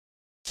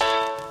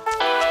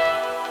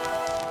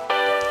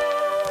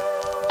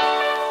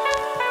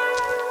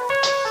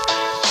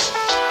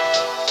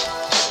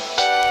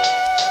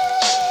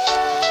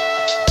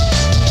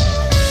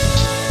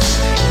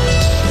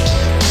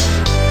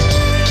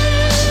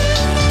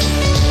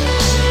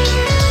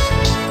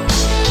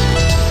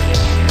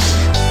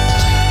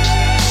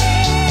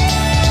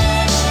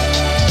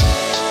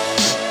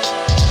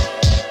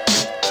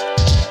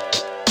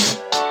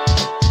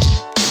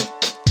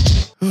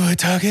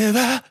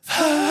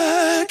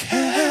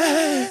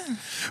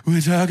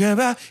We're talking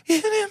about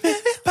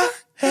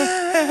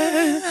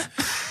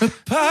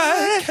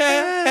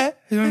podcast.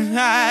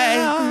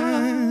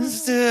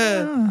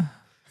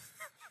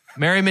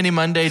 Merry Mini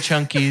Monday,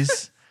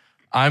 Chunkies.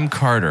 I'm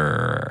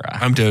Carter.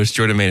 I'm Doge.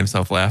 Jordan made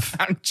himself laugh.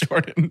 I'm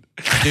Jordan.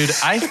 Dude,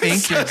 I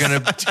think you're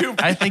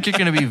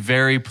gonna be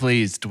very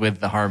pleased with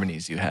the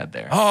harmonies you had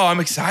there. Oh, I'm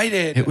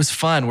excited. It was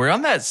fun. We're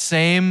on that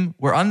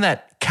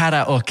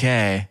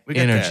karaoke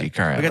energy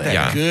currently. We got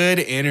that good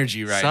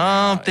energy right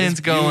now. Something's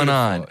going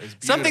on.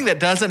 Something that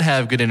doesn't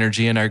have good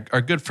energy, and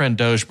our good friend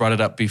Doge brought it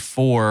up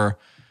before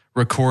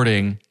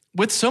recording.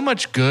 With so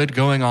much good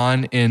going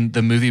on in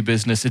the movie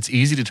business, it's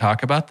easy to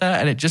talk about that,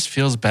 and it just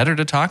feels better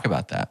to talk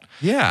about that.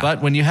 Yeah. But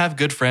when you have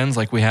good friends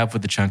like we have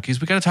with the Chunkies,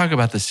 we got to talk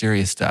about the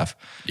serious stuff.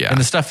 Yeah. And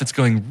the stuff that's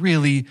going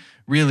really,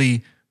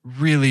 really,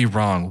 really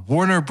wrong.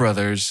 Warner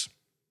Brothers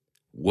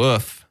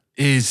Woof.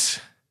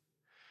 is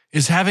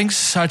having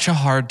such a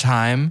hard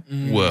time.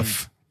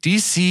 Woof.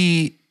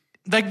 DC,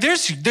 like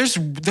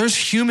there's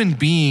human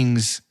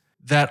beings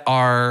that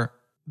are,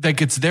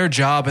 like, it's their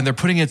job and they're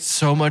putting in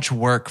so much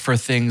work for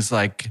things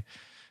like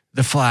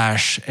The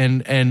Flash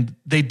and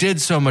they did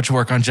so much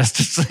work on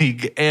Justice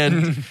League,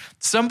 and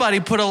somebody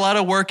put a lot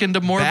of work into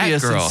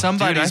Morbius, Batgirl. and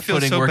somebody's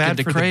putting work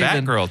into for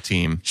Craven. the Batgirl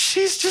team.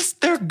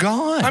 They're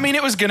gone. I mean,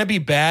 it was going to be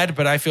bad,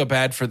 but I feel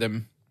bad for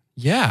them.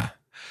 Yeah.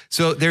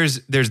 So there's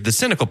the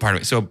cynical part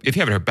of it. So if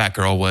you haven't heard,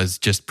 Batgirl was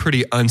just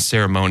pretty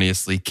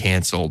unceremoniously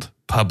canceled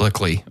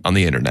publicly on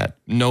the internet.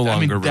 No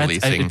longer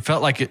releasing. It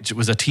felt like it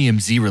was a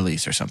TMZ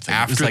release or something.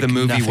 After the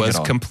movie was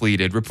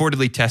completed,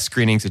 reportedly test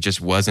screenings, it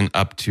just wasn't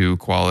up to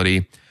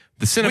quality.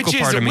 The cynical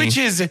part of me... Which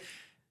is,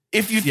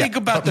 if you think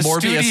about the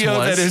Morbius studio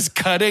was. that is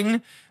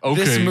cutting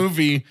this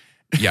movie,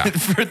 Yeah.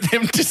 for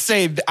them to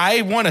say,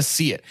 I want to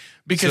see it.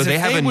 Because So they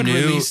have a new...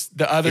 release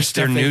the other it's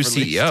stuff their new they've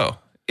released. CEO.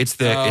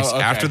 It's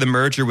after the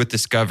merger with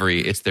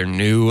Discovery. It's their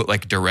new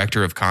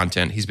director of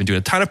content. He's been doing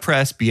a ton of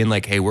press, being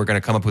like, "Hey, we're going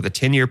to come up with a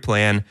 10-year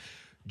plan,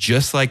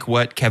 just like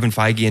what Kevin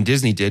Feige and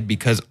Disney did,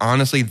 because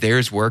honestly,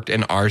 theirs worked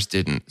and ours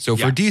didn't." So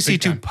for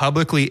DC to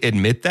publicly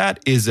admit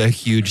that is a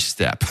huge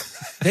step.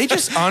 They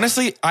just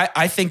honestly,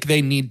 I think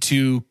they need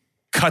to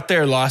cut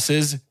their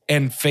losses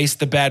and face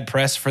the bad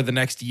press for the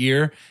next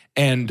year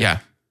and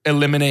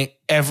eliminate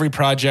every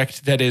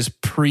project that is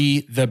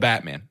pre the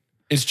Batman.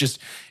 It's just,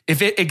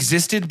 if it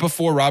existed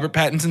before Robert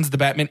Pattinson's The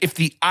Batman, if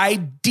the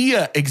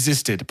idea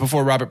existed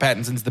before Robert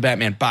Pattinson's The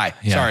Batman, bye.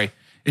 Yeah. Sorry.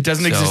 It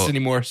doesn't exist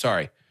anymore.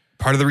 Sorry.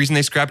 Part of the reason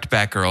they scrapped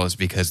Batgirl is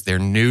because their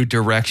new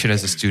direction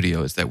as a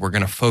studio is that we're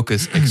going to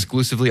focus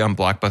exclusively on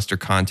blockbuster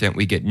content.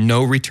 We get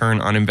no return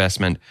on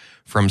investment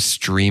from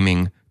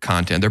streaming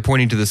content. They're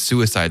pointing to the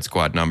Suicide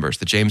Squad numbers,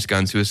 the James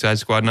Gunn Suicide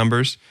Squad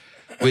numbers,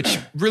 which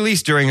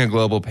released during a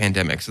global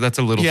pandemic. So that's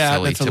a little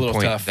silly to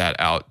point that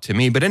out to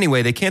me. But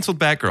anyway, they canceled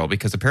Batgirl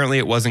because apparently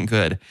it wasn't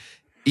good,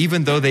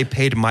 even though they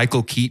paid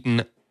Michael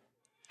Keaton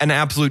an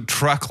absolute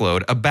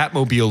truckload, a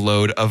Batmobile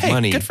load of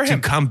money to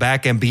come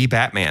back and be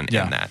Batman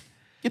in that.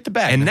 Get the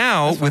bag. And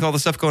now, with all the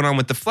stuff going on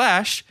with The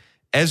Flash,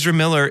 Ezra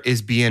Miller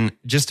is being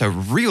just a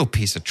real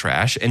piece of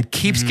trash and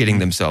keeps getting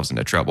themselves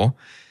into trouble.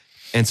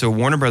 And so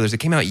Warner Brothers, it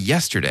came out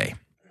yesterday.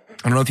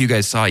 I don't know if you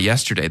guys saw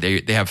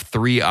yesterday. They have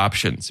 3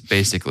 options,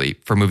 basically,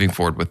 for moving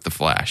forward with The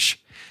Flash.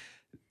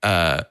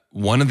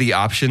 One of the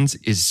options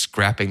is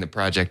scrapping the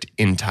project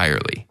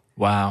entirely.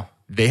 Wow.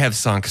 They have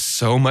sunk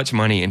so much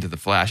money into The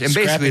Flash. And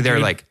basically,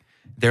 they're like,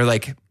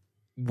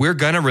 we're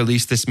going to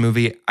release this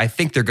movie. I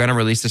think they're going to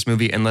release this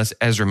movie unless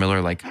Ezra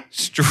Miller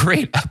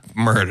straight up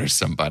murders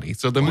somebody.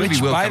 So the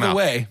movie will come out. By the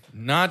way,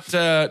 not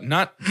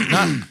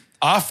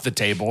off the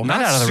table.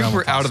 Not out of the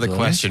super out of the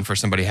question for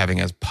somebody having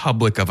as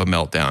public of a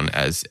meltdown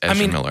as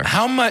Ezra Miller.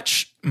 How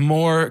much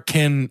more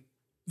can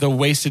the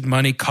wasted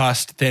money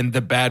cost than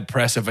the bad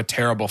press of a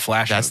terrible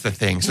Flash That's movie? the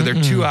thing. So there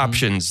are 2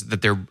 options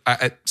that they're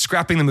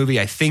scrapping the movie.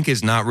 I think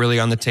is not really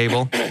on the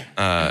table,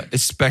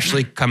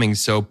 especially coming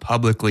so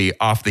publicly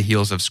off the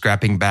heels of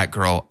scrapping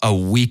Batgirl a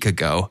week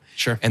ago.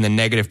 Sure. And the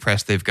negative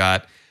press they've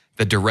got.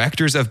 The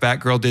directors of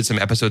Batgirl did some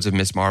episodes of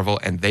Ms. Marvel,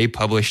 and they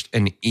published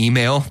an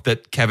email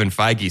that Kevin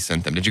Feige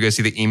sent them. Did you guys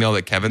see the email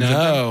that Kevin sent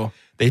them? No.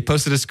 They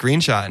posted a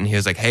screenshot, and he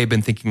was like, "Hey,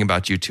 been thinking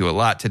about you 2 a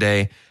lot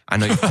today. I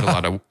know you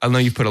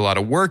put a lot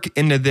of work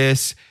into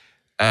this.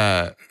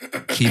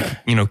 Keep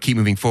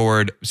moving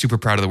forward. Super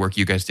proud of the work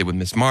you guys did with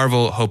Ms.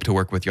 Marvel. Hope to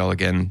work with y'all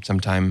again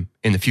sometime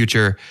in the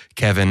future.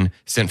 Kevin,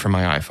 sent from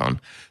my iPhone."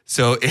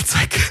 So it's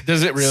like,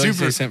 does it really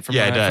say sent from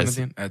my iPhone? Yeah, it does.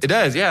 It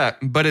does, yeah.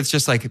 But it's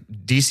just like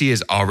DC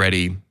is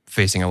already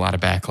facing a lot of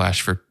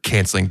backlash for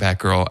canceling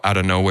Batgirl out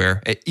of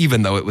nowhere,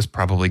 even though it was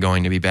probably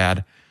going to be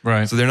bad.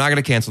 Right. So they're not going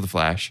to cancel The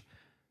Flash.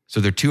 So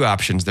there are 2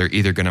 options. They're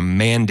either going to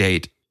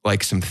mandate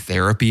some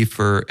therapy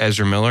for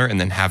Ezra Miller and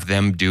then have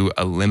them do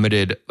a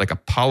limited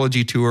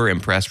apology tour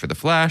and press for The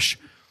Flash,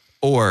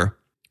 or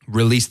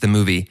release the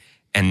movie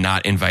and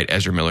not invite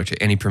Ezra Miller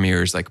to any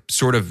premieres,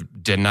 sort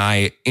of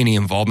deny any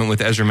involvement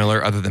with Ezra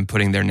Miller other than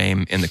putting their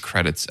name in the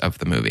credits of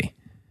the movie.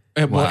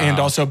 Well, and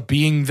also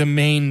being the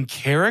main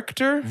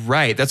character?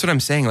 Right. That's what I'm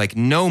saying. Like,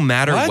 no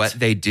matter what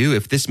they do,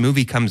 if this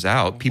movie comes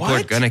out, people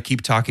are going to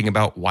keep talking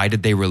about why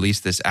did they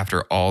release this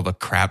after all the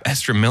crap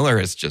Ezra Miller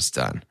has just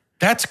done.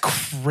 That's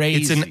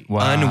crazy. It's an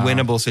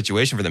unwinnable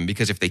situation for them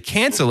because if they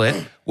cancel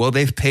it, well,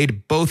 they've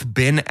paid both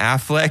Ben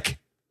Affleck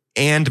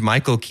and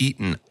Michael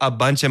Keaton a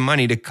bunch of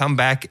money to come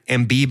back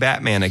and be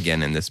Batman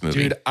again in this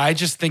movie. Dude, I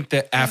just think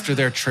that after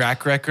their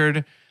track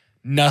record,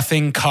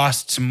 nothing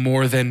costs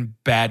more than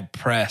bad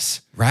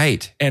press.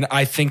 Right. And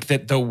I think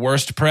that the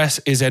worst press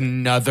is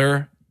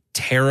another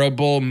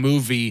terrible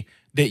movie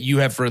that you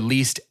have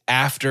released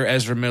after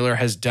Ezra Miller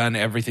has done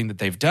everything that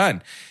they've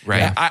done.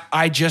 Right.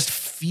 I just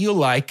feel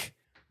like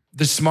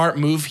the smart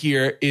move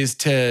here is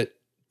to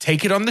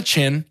take it on the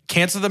chin,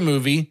 cancel the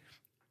movie,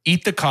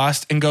 eat the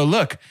cost, and go,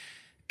 look,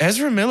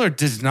 Ezra Miller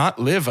does not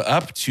live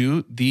up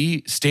to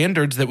the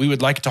standards that we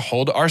would like to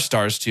hold our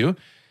stars to.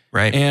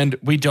 Right. And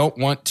we don't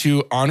want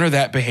to honor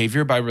that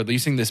behavior by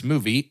releasing this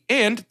movie.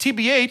 And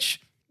TBH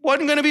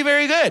wasn't going to be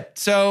very good.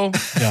 So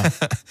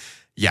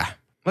yeah.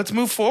 Let's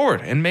move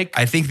forward and make.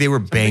 I think they were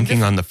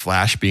banking on The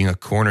Flash being a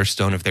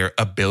cornerstone of their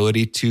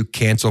ability to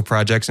cancel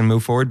projects and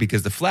move forward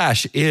because The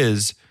Flash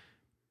is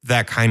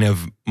that kind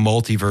of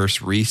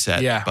multiverse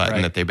reset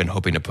button that they've been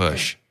hoping to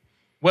push.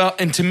 Well,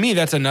 and to me,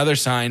 that's another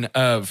sign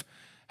of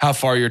how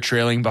far you're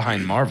trailing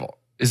behind Marvel.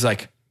 Is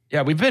like,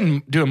 yeah, we've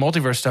been doing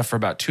multiverse stuff for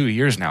about 2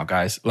 years now,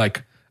 guys.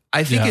 Like,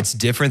 I think it's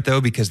different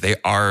though because they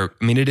are.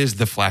 I mean, it is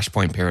the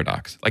Flashpoint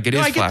paradox. Like it is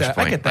Flashpoint.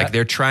 I get that. Like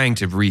they're trying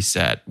to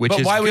reset, which is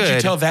good. But why would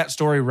you tell that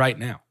story right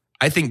now?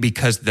 I think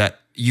because that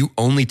you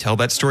only tell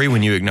that story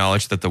when you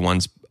acknowledge that the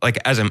ones like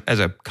as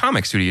a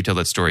comic studio, you tell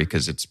that story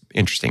because it's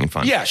interesting and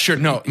fun. Yeah, sure.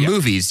 No,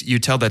 movies, you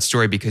tell that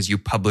story because you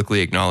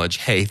publicly acknowledge,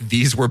 hey,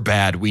 these were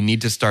bad. We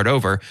need to start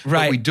over.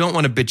 Right. But we don't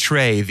want to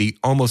betray the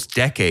almost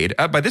decade.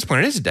 By this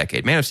point, it is a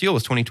decade. Man of Steel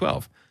was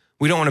 2012.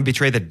 We don't want to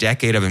betray the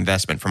decade of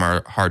investment from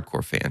our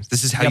hardcore fans.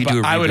 This is how you do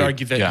a reboot. I would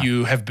argue that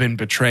you have been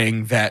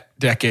betraying that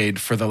decade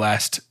for the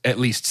last at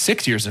least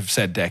 6 years of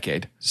said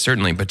decade.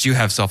 Certainly, but you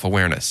have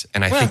self-awareness.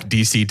 And I think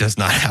DC does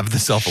not have the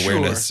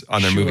self-awareness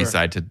on their movie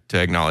side to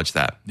acknowledge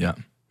that. Yeah.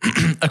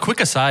 A quick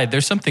aside,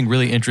 there's something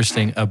really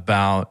interesting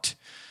about,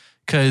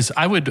 because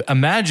I would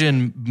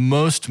imagine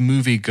most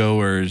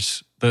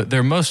moviegoers,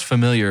 their most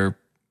familiar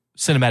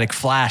cinematic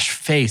Flash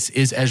face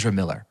is Ezra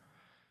Miller.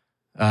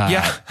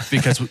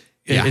 Because...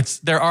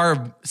 there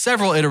are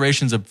several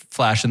iterations of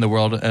Flash in the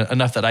world,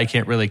 enough that I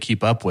can't really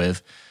keep up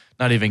with,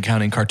 not even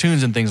counting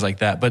cartoons and things like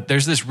that. But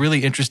there's this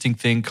really interesting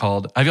thing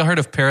called, have you heard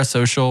of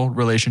parasocial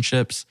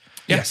relationships?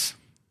 Yes.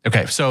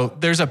 Okay, so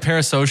there's a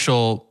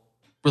parasocial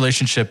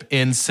relationship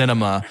in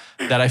cinema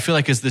that I feel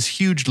like is this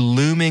huge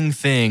looming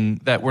thing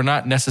that we're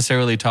not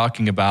necessarily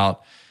talking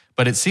about,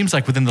 but it seems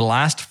like within the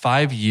last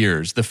 5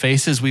 years, the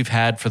faces we've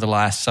had for the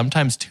last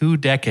sometimes 2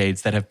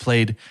 decades that have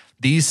played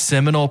these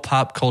seminal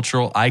pop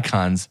cultural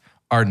icons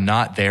are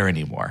not there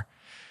anymore.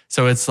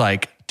 So it's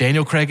like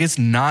Daniel Craig is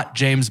not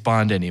James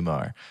Bond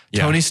anymore.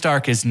 Yeah. Tony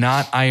Stark is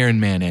not Iron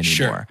Man anymore.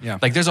 Sure. Yeah.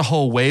 Like there's a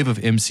whole wave of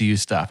MCU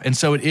stuff. And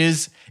so it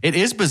is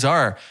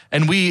bizarre.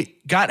 And we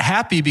got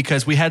happy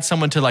because we had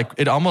someone to like,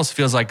 it almost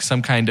feels like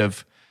some kind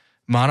of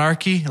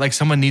monarchy, like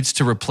someone needs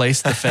to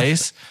replace the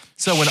face.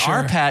 So when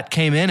Arpat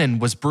came in and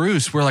was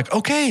Bruce, we're like,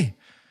 okay,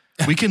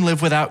 we can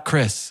live without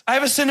Chris. I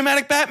have a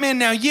cinematic Batman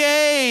now.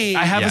 Yay!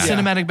 I have a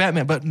cinematic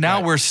Batman, but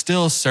now we're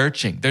still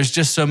searching. There's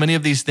just so many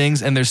of these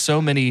things, and there's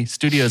so many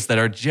studios that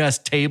are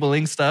just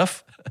tabling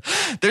stuff.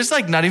 There's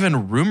like not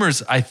even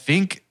rumors, I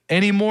think,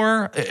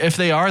 anymore. If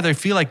they are, they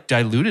feel like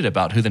diluted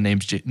about who the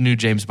new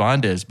James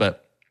Bond is,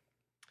 but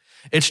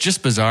it's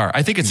just bizarre.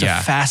 I think it's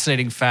a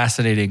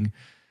fascinating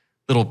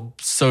little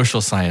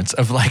social science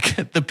of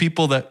like the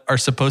people that are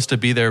supposed to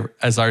be there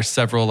as our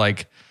several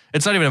like,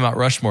 it's not even about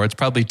Rushmore. It's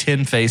probably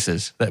 10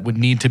 faces that would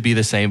need to be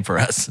the same for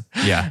us.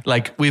 Yeah.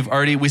 Like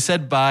we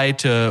said bye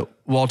to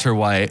Walter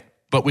White,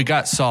 but we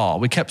got Saul.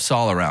 We kept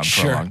Saul around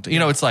for a long time. You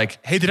know, it's like,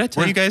 hey, did I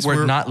tell you guys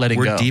we're not letting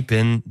go? We're deep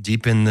in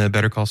the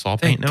Better Call Saul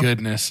paint now? Thank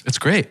goodness. It's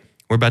great.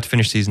 We're about to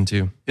finish season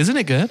 2. Isn't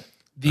it good?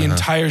 The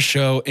entire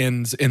show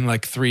ends in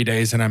like 3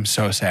 days and I'm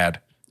so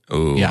sad.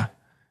 Oh. Yeah.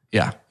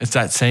 Yeah. It's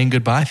that saying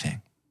goodbye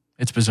thing.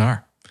 It's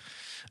bizarre.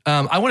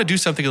 I want to do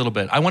something a little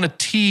bit. I want to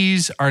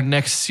tease our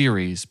next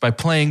series by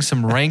playing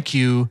some Rank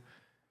You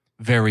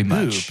Very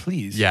Much. Ooh,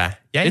 please. Yeah.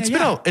 It's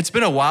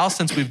been a while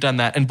since we've done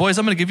that. And boys,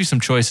 I'm going to give you some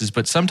choices,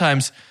 but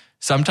sometimes,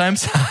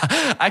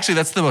 actually,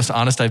 that's the most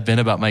honest I've been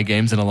about my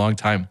games in a long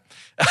time.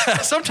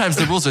 Sometimes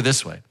the rules are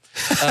this way.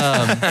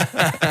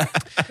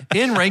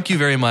 In Rank You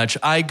Very Much,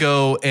 I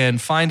go and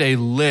find a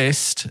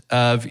list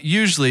of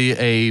usually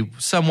a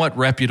somewhat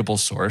reputable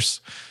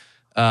source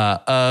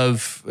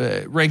of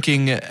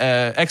ranking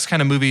X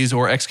kind of movies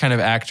or X kind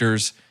of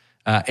actors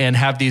and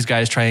have these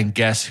guys try and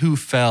guess who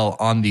fell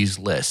on these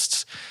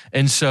lists.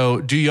 And so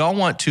do y'all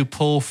want to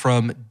pull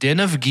from Den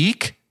of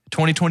Geek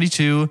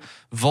 2022,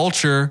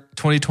 Vulture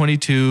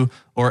 2022,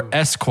 or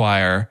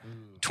Esquire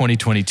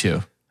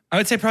 2022? I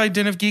would say probably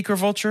Den of Geek or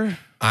Vulture.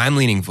 I'm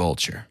leaning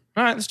Vulture.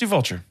 All right, let's do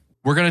Vulture.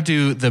 We're going to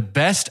do the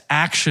best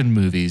action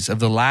movies of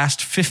the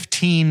last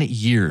 15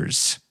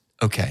 years.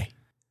 Okay.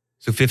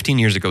 So 15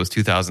 years ago was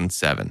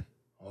 2007.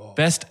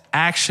 Best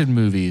action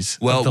movies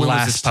Well, of the when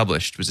last... was this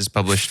published? Was this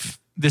published?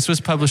 This was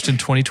published in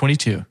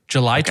 2022,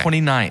 July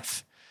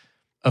 29th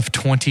of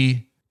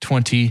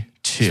 2022.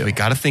 So we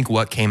got to think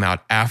what came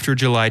out after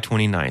July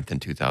 29th in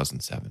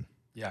 2007.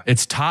 Yeah.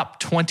 It's top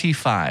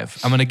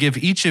 25. I'm going to give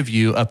each of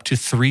you up to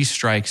 3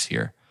 strikes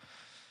here.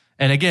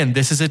 And again,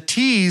 this is a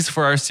tease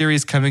for our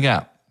series coming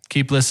up.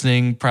 Keep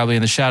listening, probably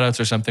in the shout outs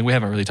or something. We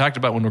haven't really talked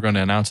about when we're going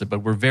to announce it, but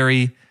we're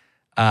very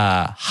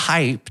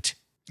hyped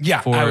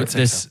for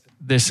this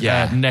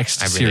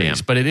next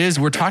series. But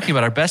we're talking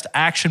about our best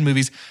action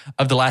movies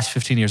of the last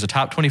 15 years, a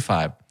top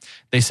 25.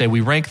 They say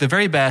we rank the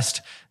very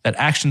best that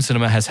action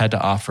cinema has had to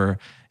offer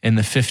in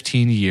the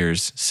 15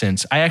 years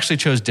since. I actually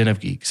chose Den of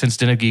Geek. Since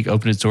Den of Geek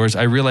opened its doors,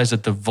 I realized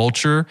that The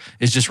Vulture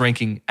is just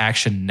ranking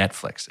action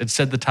Netflix. It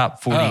said the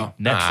top 40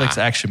 Netflix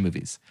action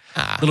movies.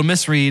 Little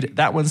misread.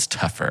 That one's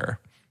tougher.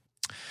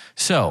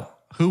 So,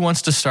 who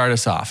wants to start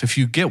us off? If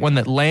you get one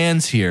that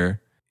lands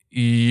here,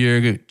 you're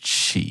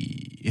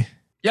Gucci.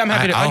 Yeah, I'm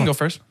happy I can go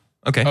first.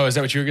 Okay. Oh, is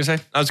that what you were going to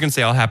say? I was going to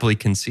say I'll happily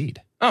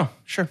concede. Oh,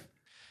 sure.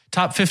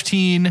 Top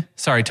 25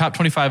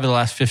 of the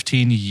last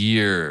 15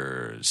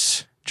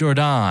 years.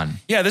 Jordan.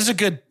 Yeah, this is a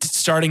good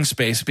starting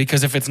space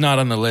because if it's not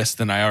on the list,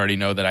 then I already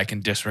know that I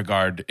can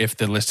disregard if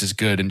the list is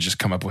good and just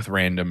come up with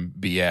random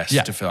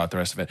BS to fill out the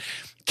rest of it.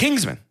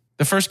 Kingsman,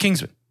 the first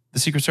Kingsman, The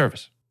Secret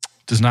Service.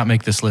 Does not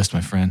make this list,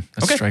 my friend.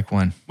 That's strike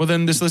one. Well,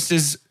 then this list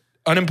is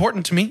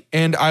unimportant to me,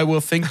 and I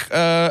will think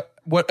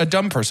what a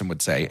dumb person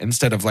would say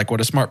instead of like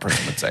what a smart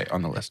person would say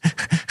on the list.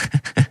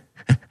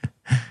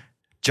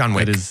 John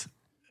Wick.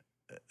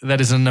 That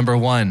is a number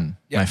one,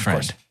 my of friend.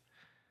 course.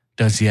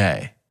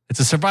 Dossier. It's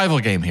a survival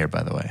game here,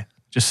 by the way.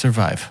 Just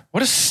survive.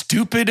 What a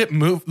stupid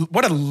move.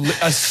 What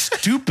a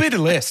stupid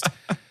list.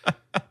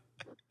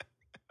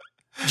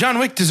 John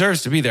Wick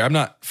deserves to be there. I'm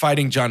not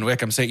fighting John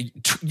Wick. I'm saying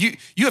you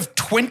have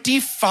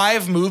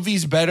 25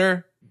 movies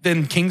better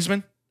than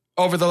Kingsman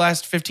over the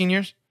last 15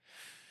 years.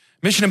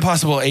 Mission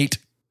Impossible 8.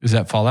 Is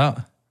that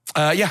Fallout?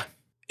 Yeah.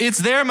 It's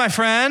there, my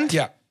friend.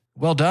 Yeah.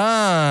 Well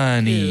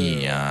done.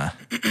 Yeah.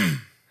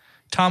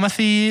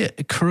 Timothy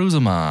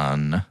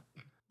Cruiseman.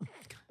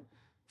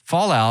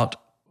 Fallout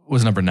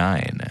was number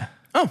 9.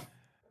 Oh.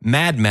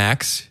 Mad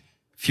Max,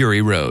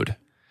 Fury Road.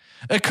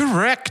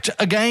 Correct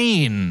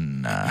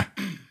again.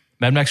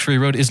 Mad Max Fury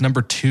Road is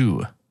number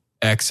 2.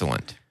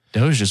 Excellent.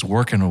 Doe's just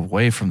working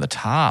away from the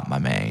top, my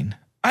man.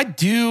 I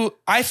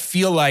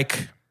feel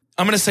like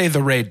I'm going to say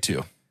The Raid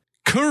 2.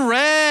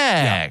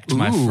 Correct,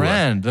 my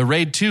friend. The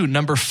Raid 2,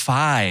 number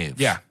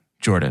 5. Yeah.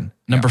 Jordan,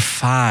 number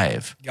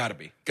 5. Gotta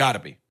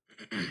be.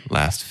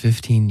 Last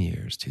 15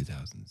 years,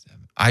 2007.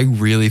 I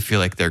really feel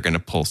like they're going to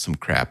pull some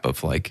crap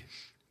of like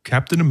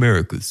Captain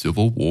America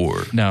Civil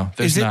War. No,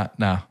 there's not.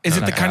 No. Is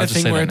it the kind of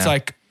thing where it's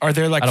like, are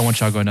there like I don't want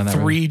y'all going down that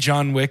 3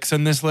 John Wicks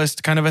in this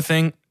list kind of a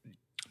thing?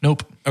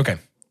 Nope. Okay.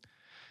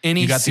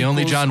 You got the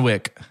only John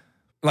Wick.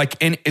 Like,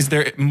 is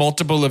there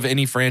multiple of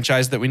any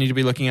franchise that we need to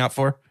be looking out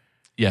for?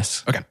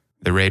 Yes. Okay.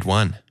 The Raid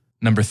 1.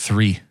 Number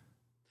 3.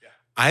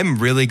 I'm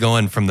really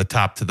going from the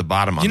top to the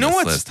bottom on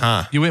this list,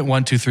 huh? You went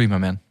 1, 2, 3, my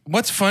man.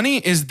 What's funny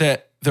is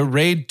that The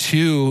Raid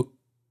 2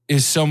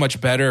 is so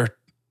much better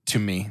to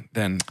me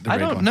than The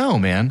Raid 1. I don't know,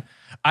 man.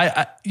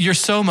 Your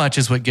so much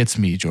is what gets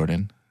me,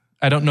 Jordan.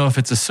 I don't know if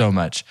it's a so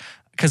much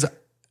because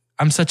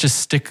I'm such a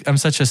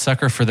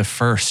sucker for the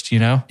first, you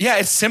know? Yeah,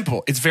 it's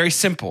simple. It's very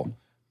simple.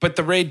 But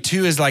The Raid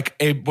 2 is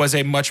was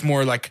a much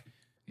more like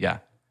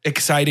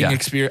exciting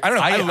experience. I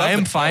don't know. I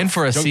am fine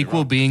for a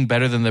sequel being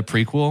better than the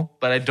prequel,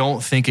 but I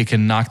don't think it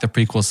can knock the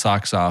prequel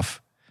socks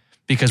off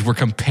because we're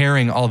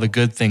comparing all the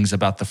good things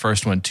about the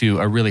first one to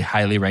a really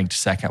highly ranked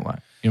second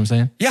one. You know what I'm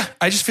saying? Yeah,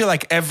 I just feel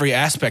like every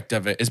aspect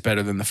of it is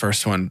better than the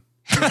first one.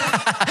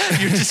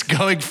 You're just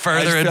going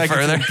further and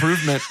further. It's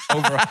improvement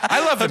overall. I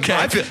love them. Okay.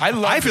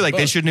 I feel like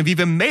they shouldn't have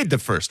even made the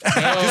first one.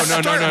 No,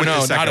 not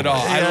at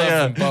all. I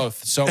love them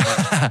both so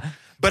much.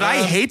 But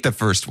I hate the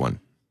first one.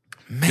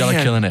 Man. Y'all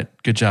are killing it.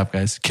 Good job,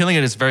 guys. Killing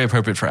it is very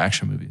appropriate for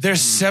action movies. There's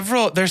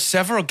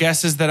several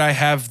guesses that I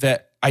have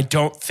that I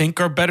don't think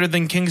are better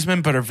than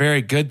Kingsman, but are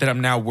very good that I'm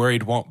now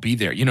worried won't be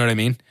there. You know what I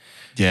mean?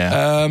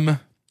 Yeah. I'm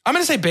going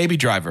to say Baby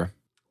Driver.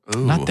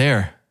 Ooh. Not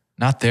there.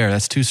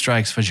 That's 2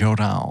 strikes for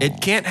Jordan.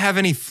 It can't have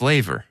any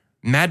flavor.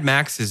 Mad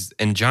Max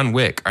and John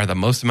Wick are the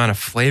most amount of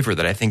flavor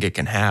that I think it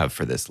can have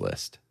for this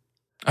list.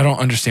 I don't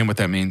understand what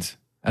that means.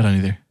 I don't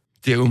either.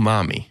 The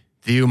umami.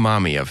 The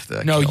umami of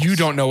the No, kills. you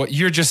don't know what.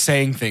 You're just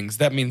saying things.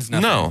 That means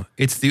nothing. No,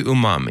 it's the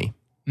umami.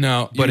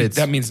 No,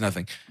 that means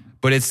nothing.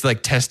 But it's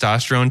like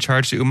testosterone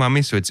charged to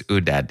umami, so it's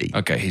udaddy.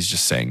 Okay, he's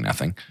just saying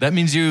nothing. That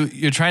means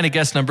you're trying to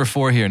guess number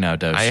 4 here now,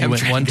 Doge. I am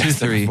went 1, 2,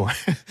 3.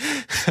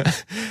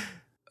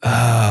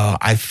 Oh,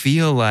 I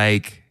feel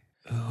like,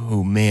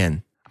 oh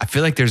man. I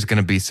feel like there's going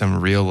to be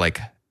some real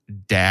like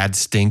dad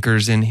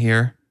stinkers in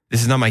here.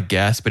 This is not my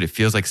guess, but it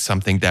feels like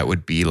something that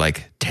would be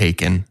like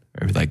Taken.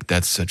 Or like,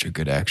 that's such a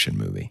good action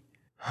movie.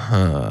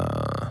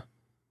 Oh,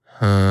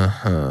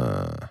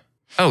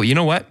 you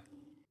know what?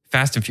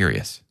 Fast and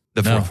Furious,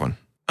 the fourth one.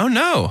 Oh,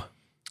 no.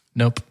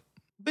 Nope.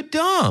 But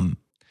dumb.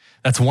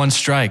 That's one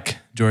strike,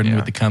 Jordan,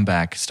 with the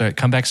comeback.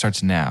 Comeback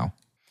starts now.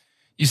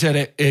 You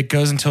said it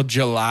goes until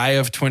July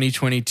of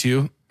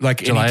 2022,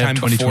 like July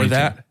anytime of before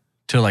that?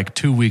 Till like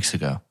 2 weeks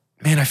ago.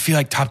 Man, I feel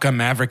like Top Gun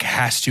Maverick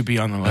has to be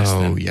on the list.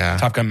 Oh, then. yeah.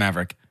 Top Gun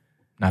Maverick.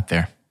 Not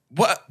there.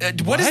 What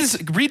is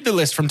this? Read the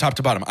list from top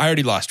to bottom. I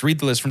already lost. Read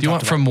the list from Do you top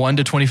want to from bottom. 1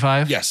 to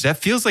 25? Yes. That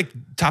feels like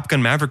Top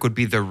Gun Maverick would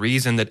be the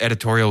reason that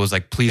editorial was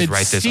like, please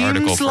write this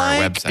article for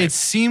our website. It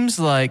seems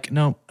like,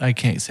 no, I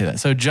can't say that.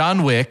 So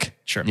John Wick,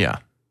 Sure. Yeah.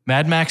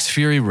 Mad Max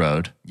Fury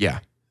Road, Yeah.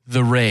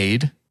 The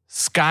Raid,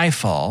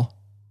 Skyfall,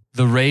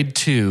 The Raid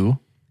 2,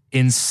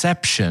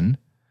 Inception.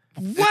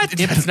 What?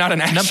 It's not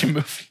an action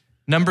movie.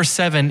 Number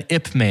 7,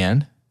 Ip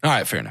Man. All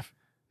right, fair enough.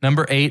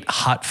 Number 8,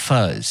 Hot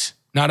Fuzz.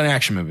 Not an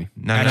action movie.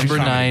 Number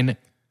 9,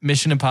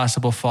 Mission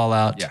Impossible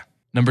Fallout. Yeah.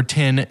 Number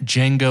 10,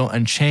 Django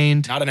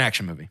Unchained. Not an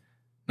action movie.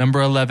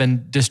 Number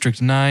 11,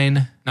 District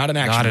 9. Not an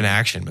action Not an movie.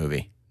 action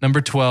movie. Number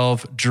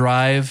 12,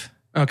 Drive.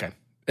 Okay.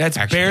 That's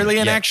Action barely movie.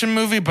 an Yeah. action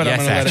movie, but Yes,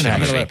 I'm going action to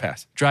movie. let it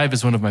pass. Drive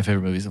is one of my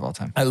favorite movies of all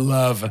time. I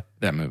love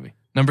that movie.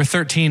 Number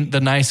 13,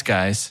 The Nice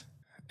Guys.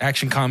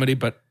 Action comedy,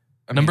 but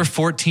I mean, Number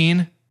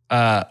 14,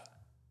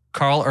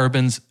 Carl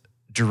Urban's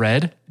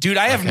Dread, dude,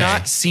 I have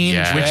not seen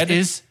Yeah. Dread. which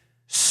is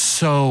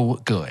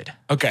so good.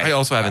 Okay. I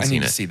also haven't I seen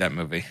need it. to see that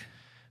movie.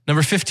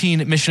 Number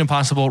 15, Mission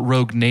Impossible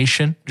Rogue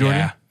Nation. Jordan.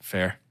 Yeah,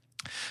 fair.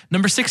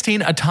 Number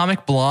 16,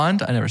 Atomic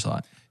Blonde. I never saw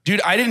it.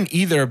 Dude, I didn't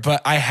either,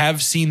 but I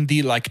have seen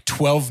the like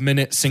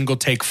 12-minute single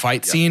take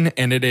fight scene,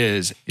 and it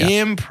is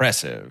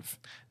impressive.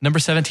 Number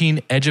 17,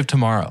 Edge of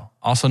Tomorrow,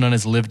 also known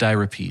as Live, Die,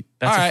 Repeat.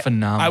 That's All a right.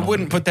 phenomenal I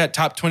wouldn't movie. put that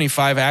top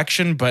 25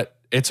 action, but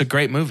it's a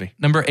great movie.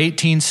 Number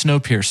 18,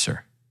 Snowpiercer.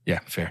 Yeah,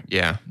 fair.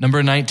 Yeah.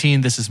 Number 19,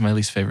 this is my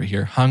least favorite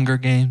here, Hunger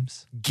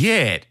Games.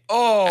 Get.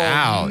 Oh,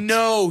 Out.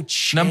 no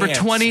chance. Number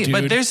 20, dude.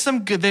 but there's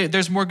some good,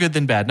 there's more good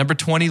than bad. Number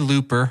 20,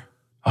 Looper.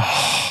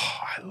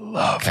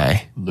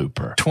 Okay.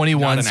 Looper. Not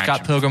 21, an Scott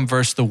action Pilgrim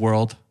vs. the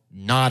World.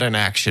 Not an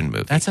action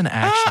movie. That's an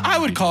action I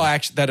would movie. call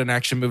that an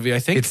action movie, I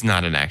think. It's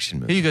not an action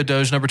Here movie. you go,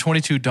 Doge. Number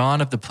 22,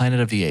 Dawn of the Planet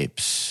of the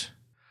Apes.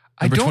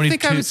 I Number don't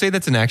think I 22 would say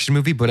that's an action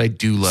movie, but I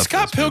do love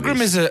Scott those Pilgrim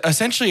movies. is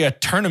essentially a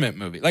tournament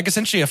movie, like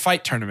essentially a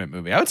fight tournament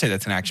movie. I would say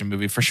that's an action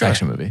movie for It's sure. an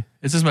action movie.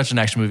 It's as much an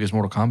action movie as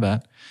Mortal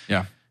Kombat.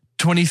 Yeah.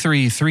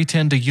 23,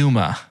 310 to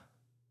Yuma.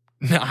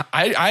 No,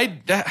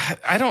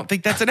 I don't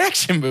think that's an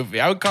action movie.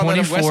 I would call that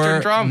a 24,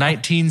 Western drama.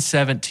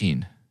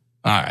 1917.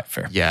 All right,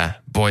 fair. Yeah.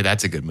 Boy,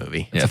 that's a good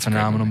movie. It's a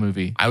phenomenal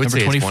movie. I would Number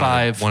say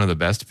 25, it's one of the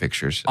best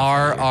pictures.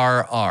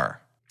 RRR.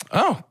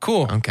 Oh,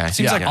 cool. Okay.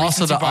 Seems Yeah. like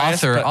Also the recency bias,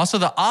 author, but- also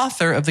the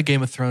author of the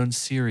Game of Thrones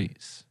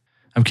series.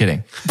 I'm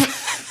kidding.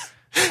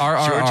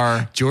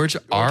 RRR. George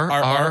R.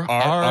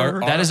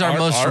 That is our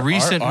most R,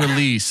 recent R.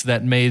 release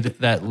that made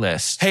that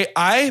list. Hey,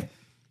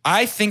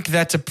 I think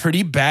that's a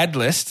pretty bad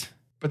list,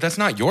 but that's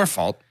not your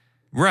fault.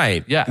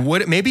 Right. Yeah.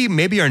 What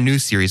maybe our new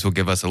series will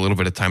give us a little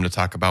bit of time to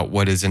talk about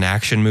what is an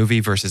action movie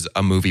versus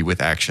a movie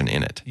with action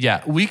in it.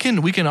 Yeah, we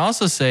can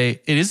also say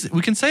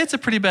we can say it's a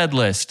pretty bad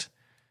list,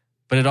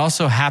 but it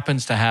also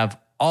happens to have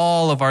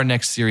all of our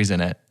next series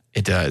in it.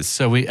 It does.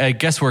 So I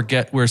guess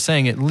we're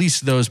saying at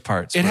least those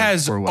parts. It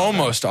has were well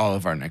almost all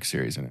of our next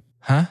series in it.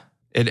 done. Huh?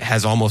 It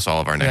has almost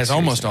all of our It next has series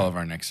almost in it. all of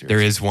our next series. There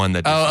is one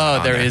that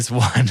There is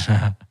one.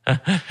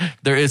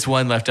 There is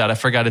one left out. I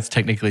forgot it's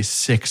technically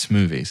 6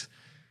 movies.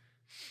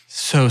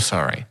 So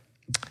sorry.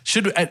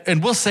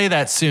 And we'll say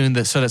that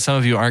soon so that some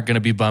of you aren't going to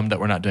be bummed that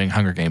we're not doing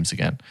Hunger Games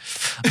again.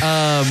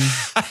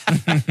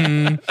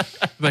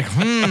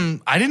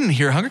 I didn't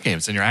hear Hunger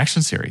Games in your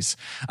action series.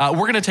 We're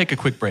going to take a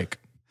quick break.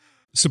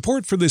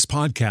 Support for this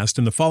podcast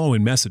and the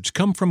following message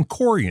come from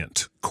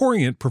Corient.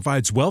 Corient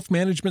provides wealth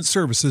management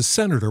services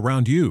centered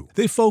around you.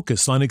 They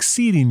focus on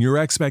exceeding your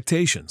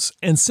expectations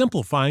and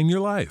simplifying your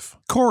life.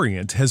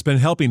 Corient has been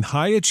helping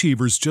high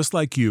achievers just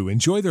like you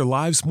enjoy their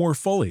lives more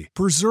fully,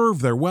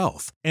 preserve their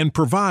wealth, and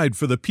provide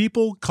for the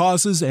people,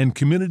 causes, and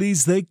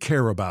communities they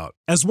care about.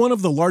 As one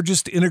of the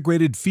largest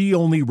integrated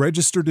fee-only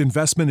registered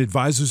investment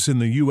advisors in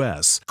the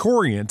U.S.,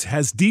 Corient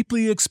has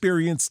deeply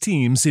experienced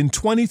teams in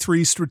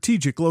 23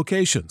 strategic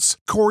locations.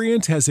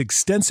 Corient has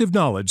extensive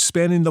knowledge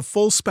spanning the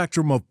full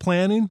spectrum of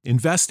planning,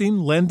 investing,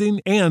 lending,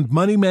 and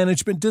money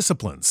management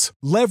disciplines.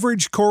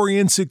 Leverage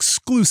Corient's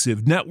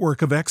exclusive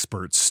network of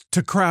experts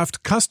to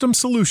craft custom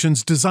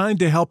solutions designed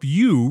to help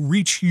you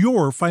reach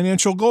your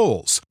financial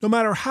goals, no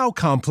matter how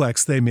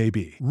complex they may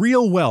be.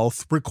 Real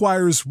wealth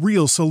requires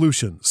real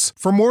solutions.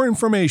 For more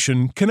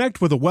information,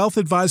 connect with a wealth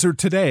advisor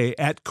today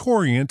at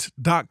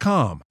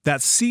Corient.com.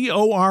 That's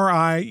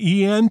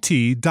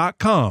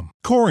Corient.com.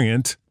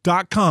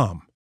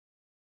 Corient.com.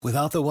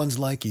 Without the ones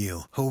like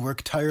you, who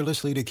work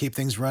tirelessly to keep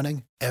things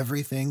running,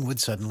 everything would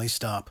suddenly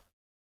stop.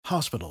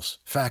 Hospitals,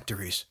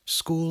 factories,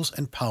 schools,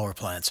 and power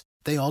plants,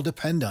 they all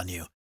depend on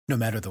you. No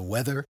matter the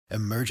weather,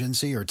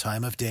 emergency, or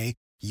time of day,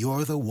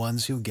 you're the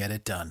ones who get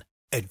it done.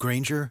 At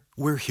Grainger,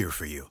 we're here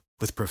for you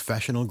with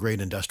professional-grade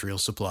industrial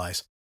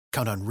supplies.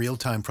 Count on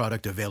real-time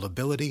product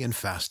availability and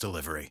fast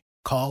delivery.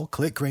 Call,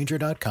 click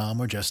Grainger.com,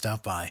 or just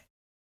stop by.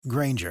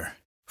 Grainger,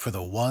 for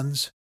the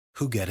ones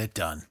who get it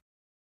done.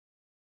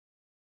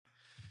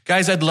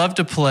 Guys, I'd love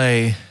to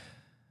play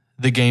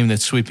the game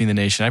that's sweeping the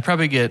nation. I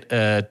probably get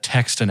a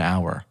text an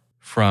hour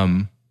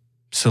from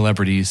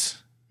celebrities.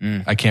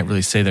 I can't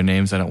really say their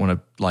names. I don't want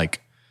to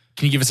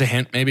Can you give us a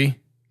hint, maybe?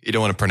 You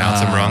don't want to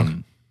pronounce them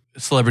wrong?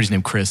 Celebrity's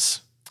named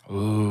Chris.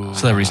 Ooh.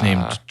 Celebrity's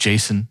named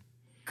Jason.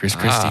 Chris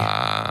Christie.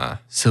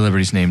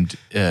 Celebrity's named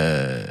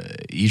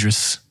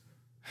Idris.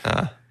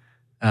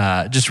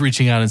 Just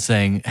reaching out and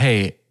saying,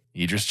 hey,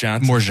 Idris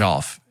Johnson. more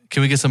Jolf.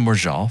 Can we get some more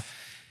Jolf?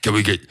 Can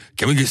we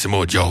get some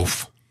more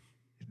Jolf?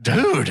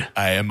 Dude.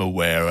 I am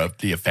aware of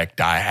the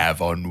effect I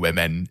have on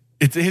women.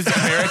 It's his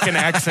American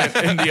accent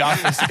in The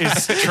Office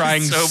is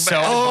trying so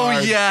hard. Oh,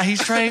 yeah.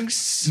 He's trying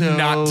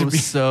Not to be-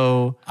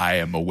 so. I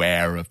am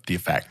aware of the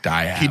effect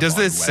I have. He does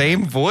on the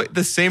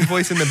women. same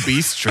voice in the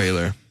Beast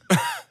trailer.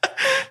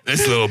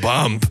 This little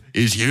bump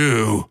is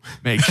you.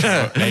 Make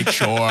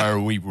sure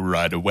we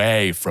run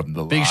away from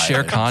the Big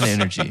Shere Khan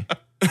energy.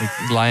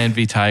 Like Lion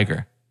v.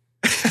 Tiger.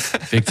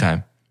 Big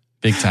time.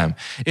 Big time.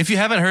 If you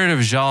haven't heard of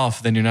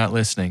Jolf, then you're not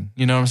listening.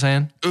 You know what I'm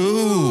saying?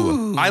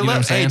 Ooh. I what I'm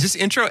love, saying? just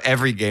intro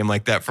every game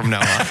like that from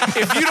now on.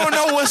 If you don't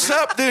know what's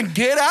up, then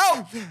get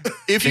out.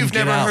 If you've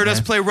get never out, heard us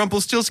man. play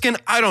Rumpelstiltskin,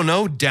 I don't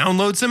know,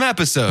 download some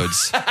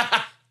episodes.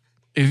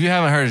 If you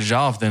haven't heard of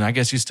Jolf, then I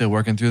guess you're still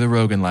working through the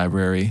Rogan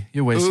library.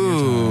 You're wasting your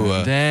Ooh.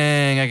 time.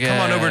 Dang, I guess. Come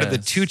on over to the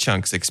Two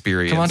Chunks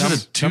experience. Come on to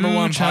the Number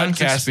one Chunks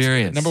podcast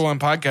experience. Number one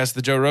podcast,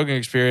 the Joe Rogan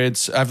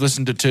Experience. I've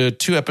listened to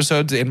 2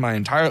 episodes in my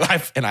entire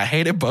life, and I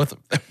hated both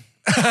of them.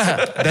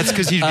 That's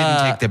because you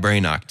didn't take the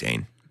brain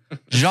octane.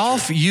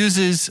 Jolf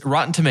uses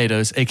Rotten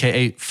Tomatoes,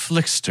 a.k.a.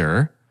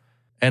 Flickster,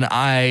 and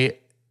I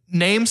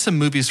name some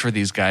movies for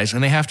these guys,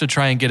 and they have to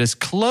try and get as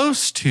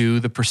close to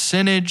the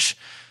percentage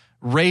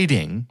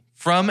rating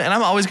from, and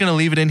I'm always going to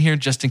leave it in here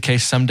just in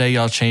case someday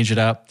y'all change it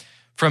up,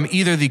 from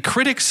either the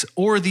critics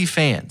or the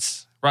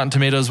fans. Rotten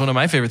Tomatoes, one of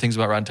my favorite things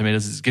about Rotten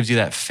Tomatoes is it gives you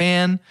that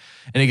fan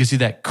and it gives you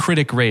that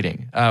critic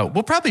rating.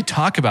 We'll probably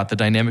talk about the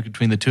dynamic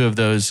between the two of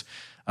those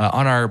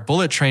on our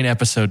Bullet Train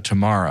episode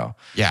tomorrow.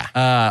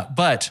 Yeah.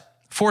 But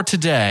for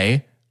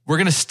today, we're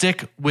going to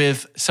stick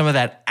with some of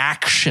that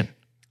action.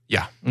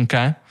 Yeah.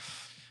 Okay?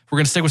 We're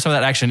going to stick with some of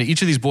that action.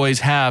 Each of these boys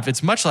have,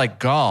 it's much like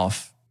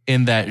golf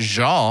in that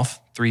Jolf,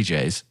 3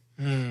 J's,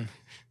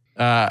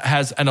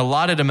 has an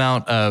allotted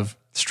amount of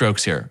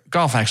strokes here.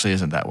 Golf actually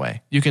isn't that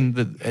way.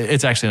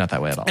 It's actually not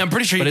that way at all. I'm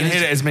pretty sure you can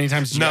hit it as many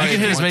times as you want. you can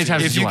hit it as many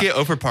times If as you you want. get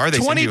over par, they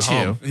send you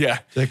 22. home. Yeah.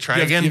 Like, try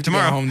You have again to go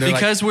tomorrow. home. They're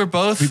Because we're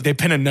both... they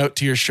pin a note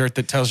to your shirt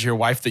that tells your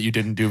wife that you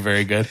didn't do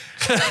very good.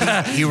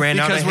 He ran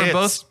out of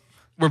Because hits.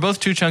 we're both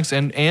Two Chunks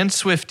and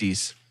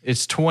Swifties.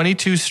 It's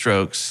 22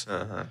 strokes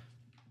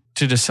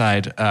to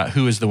decide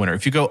who is the winner.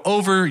 If you go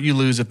over, you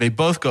lose. If they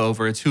both go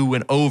over, it's who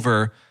went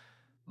over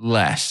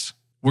less.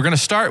 We're going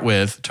to start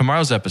with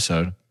tomorrow's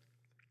episode,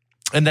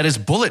 and that is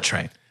Bullet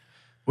Train.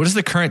 What is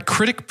the current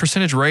critic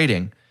percentage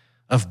rating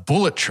of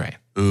Bullet Train?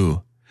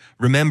 Ooh.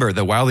 Remember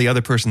that while the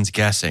other person's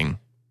guessing,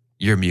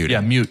 you're muted.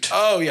 Yeah, mute.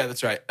 Oh, yeah,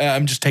 that's right.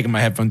 I'm just taking my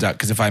headphones out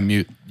because if I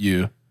mute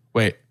you...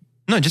 Wait.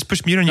 No, just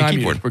push mute on your I'm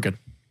keyboard. muted. We're good.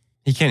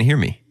 He can't hear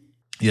me.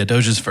 Yeah,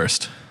 Doja's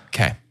first.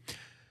 Okay.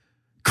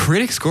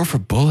 Critic score for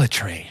Bullet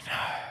Train.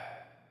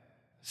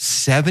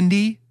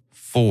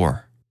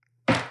 74.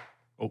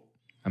 Oh,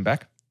 I'm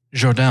back?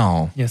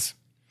 Jordan, Yes.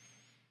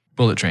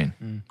 Bullet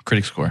Train,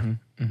 critic score.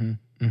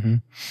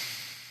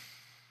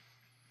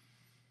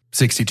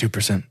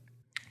 62%.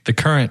 The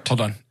current...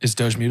 Hold on. Is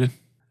Doge muted?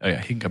 Oh,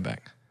 yeah, he can come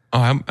back. Oh,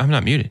 I'm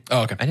not muted.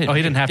 Oh, okay. I didn't. Oh,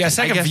 he didn't have Yeah, to.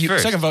 second guess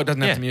first. vote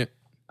doesn't Yeah. have to mute.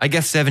 I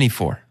guess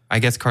 74. I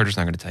guess Carter's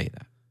not going to tell you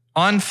that.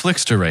 On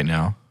Flickster right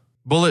now,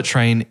 Bullet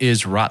Train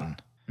is rotten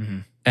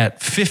at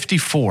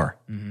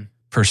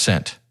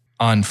 54%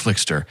 on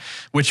Flickster,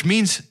 which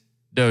means,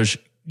 Doge,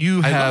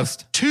 you have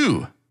lost.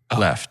 2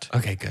 left.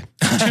 Okay, good.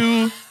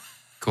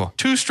 Cool.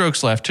 2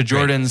 strokes left to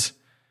Jordan's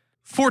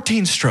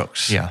 14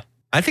 strokes. Yeah.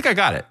 I think I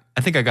got it.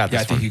 I think I got this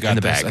Yeah, I think one you got in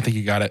the this. bag. I think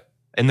you got it.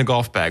 In the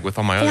golf bag with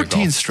all my other 14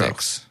 golf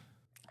strokes. sticks.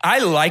 I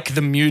like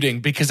the muting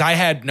because I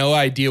had no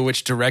idea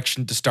which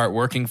direction to start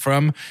working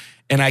from,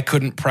 and I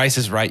couldn't Price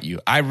is Right you.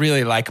 I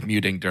really like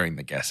muting during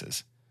the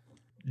guesses.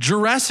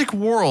 Jurassic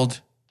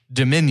World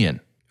Dominion.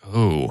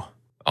 Ooh.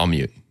 I'll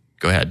mute.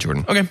 Go ahead,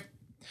 Jordan. Okay.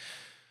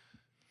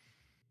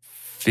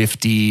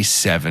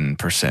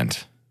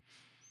 57%.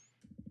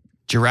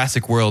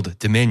 Jurassic World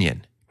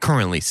Dominion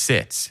currently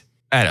sits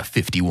at a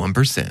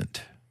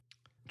 51%.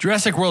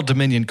 Jurassic World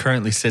Dominion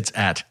currently sits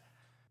at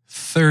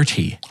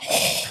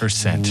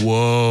 30%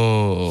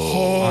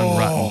 Whoa. on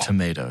Rotten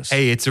Tomatoes.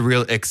 Hey, it's a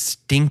real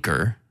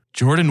extinker.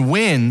 Jordan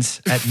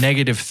wins at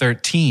negative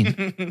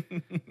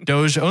 13.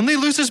 Doge only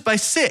loses by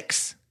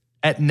 6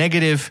 at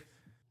negative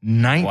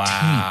 19.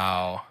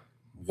 Wow.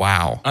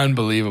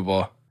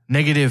 Unbelievable.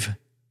 Negative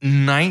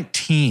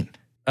 19.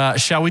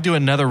 Shall we do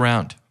another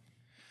round?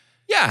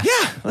 Yeah.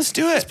 Yeah, let's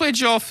do Let's it. play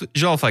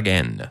Jolf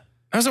again.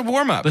 That was a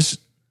warm-up. Let's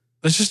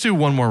just do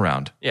one more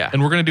round. Yeah.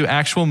 And we're going to do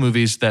actual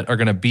movies that are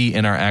going to be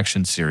in our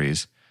action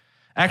series.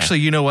 Actually,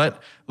 you know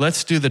what?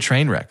 Let's do the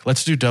train wreck.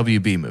 Let's do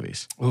WB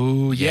movies.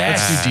 Ooh,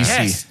 yes. Let's do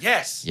DC.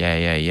 Yes.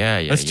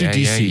 Yeah. Let's do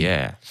DC.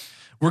 Yeah.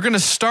 We're going to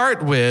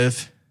start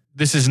with,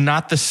 this is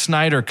not the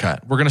Snyder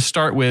cut. We're going to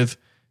start with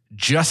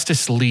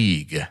Justice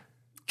League.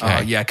 Oh,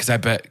 yeah, because I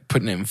bet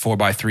putting it in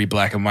 4x3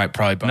 black and white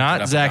probably bumped it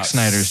Not up Zack about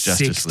Snyder's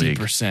Justice League.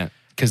 60%,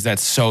 because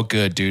that's so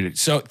good, dude.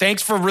 So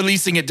thanks for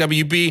releasing it,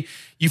 WB.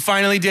 You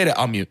finally did it.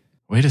 I'll mute.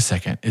 Wait a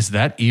second. Is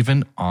that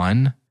even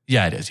on?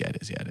 Yeah, it is. Yeah,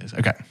 it is.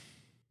 Okay.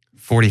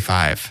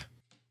 45.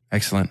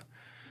 Excellent.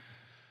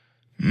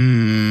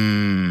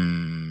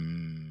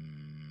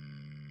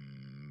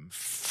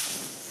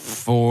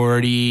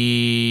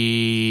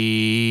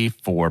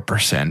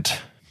 44%.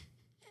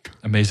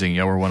 Amazing.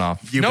 Yeah, we're one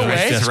off. You No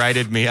way. just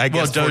righted me. I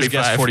guess Doge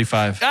guessed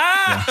 45.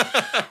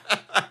 Ah!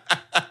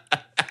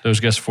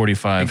 Doge guessed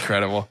 45.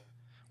 Incredible.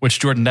 Which,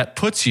 Jordan, that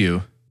puts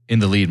you in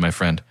the lead, my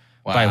friend,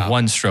 by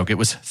one stroke. It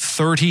was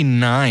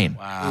 39.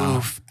 Wow.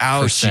 Oof,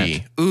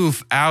 ouchie.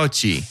 Oof,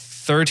 ouchie.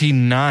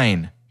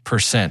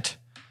 39%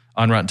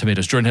 on Rotten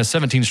Tomatoes. Jordan has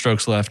 17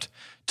 strokes left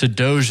to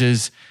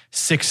Doge's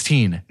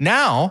 16.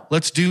 Now,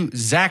 let's do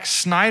Zack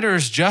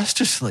Snyder's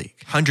Justice League.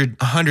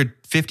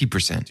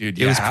 150%. Dude,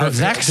 it was how- perfect.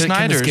 Zack Can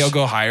Snyder's the scale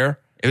go higher?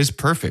 It was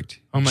perfect.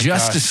 Oh my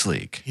Justice gosh.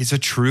 League. He's a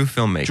true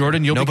filmmaker.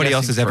 Jordan, you'll be Nobody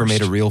else guessing has ever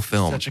made a first. real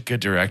film. Such a good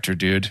director,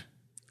 dude.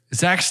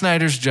 Zack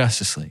Snyder's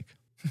Justice League.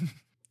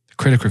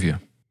 Critic review.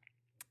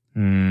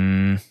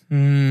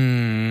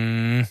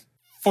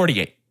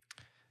 48.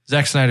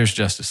 Zack Snyder's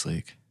Justice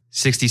League.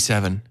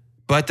 67.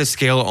 But the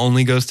scale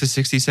only goes to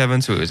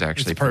 67, so it was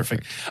actually It's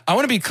perfect. I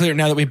want to be clear,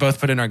 now that we both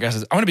put in our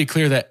guesses, I want to be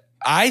clear that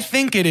I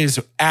think it is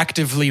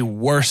actively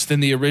worse than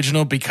the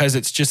original because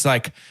it's just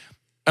like,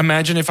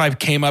 imagine if I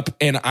came up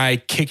and I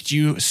kicked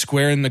you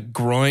square in the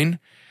groin.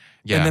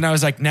 Yeah. And then I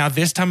was like, now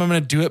this time I'm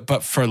going to do it,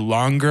 but for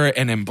longer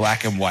and in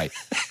black and white.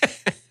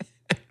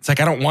 It's like,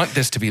 I don't want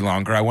this to be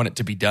longer. I want it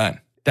to be done.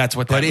 That's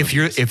what that But movie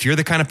is. if you're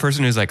the kind of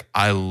person who's like,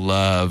 I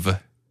love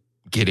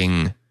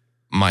getting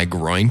my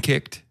groin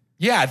kicked.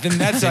 Yeah, then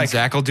that's like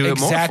Zack will do it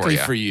more for exactly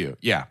ya. for you.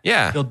 Yeah.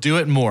 Yeah. He'll do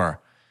it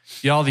more.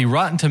 Y'all, the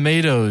Rotten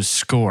Tomatoes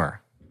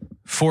score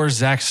for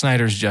Zack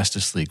Snyder's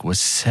Justice League was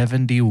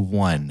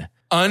 71%.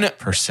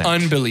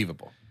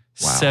 Unbelievable.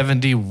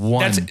 71%.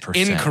 That's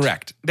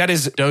incorrect. That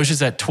is, Doge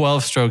is at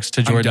 12 strokes to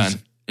I'm Jordan's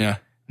done. Yeah.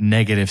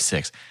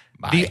 -6.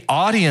 The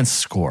audience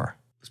score,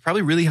 It's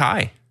probably really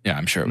high. Yeah,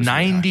 I'm sure it was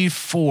really high.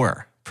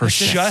 94%.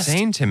 Just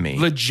Insane to me.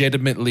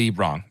 legitimately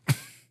wrong.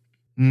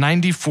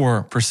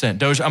 94%.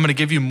 Doge, I'm going to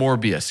give you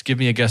Morbius. Give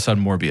me a guess on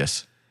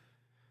Morbius.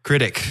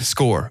 Critic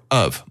score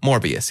of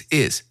Morbius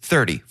is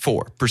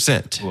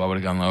 34%. Ooh, I would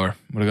have gone lower.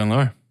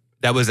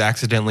 That was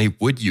accidentally,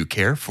 would you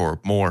care for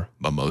more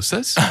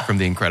mimosas from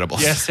The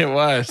Incredibles? Yes, it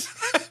was.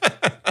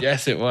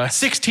 Yes, it was.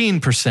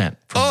 16%.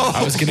 Oh,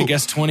 I was going to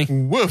guess 20.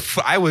 woof.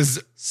 I was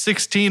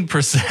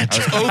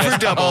 16%. over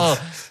double.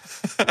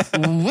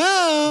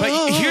 Whoa.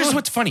 But here's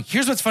what's funny.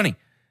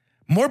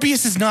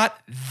 Morbius is not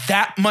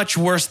that much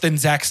worse than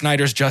Zack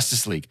Snyder's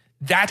Justice League.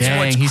 That's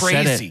Dang, he what's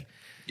said crazy. it.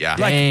 Yeah.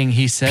 Dang,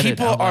 he said it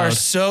People out are loud.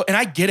 so, and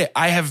I get it.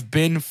 I have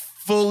been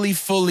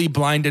fully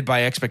blinded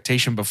by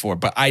expectation before,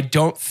 but I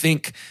don't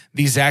think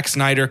the Zack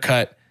Snyder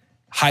cut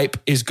hype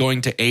is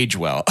going to age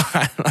well.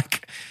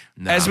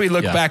 As we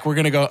look back, we're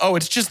going to go, oh,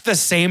 it's just the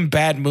same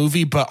bad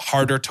movie, but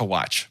harder to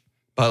watch.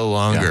 But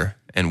longer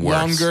and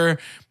worse.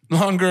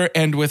 Longer,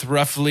 and with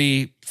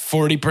roughly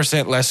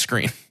 40% less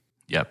screen.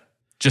 Yep.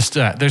 Just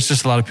there's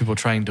just a lot of people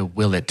trying to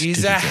will it.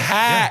 He's to a be good.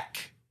 hack.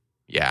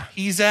 Yeah.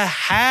 He's a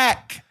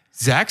hack.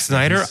 Zack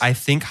Snyder, I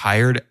think,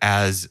 hired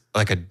as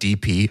like a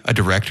DP, a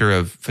director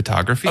of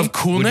photography. Of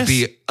coolness? Would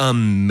be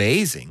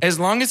amazing. As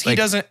long as he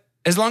doesn't,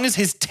 as long as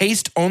his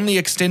taste only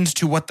extends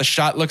to what the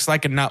shot looks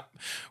like and not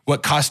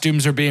what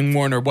costumes are being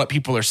worn or what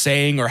people are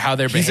saying or how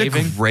they're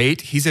behaving.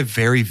 He's a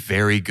very,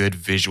 very good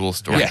visual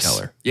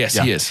storyteller. Yes,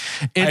 Yeah. he is.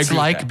 I It's agree with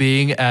like that.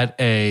 being at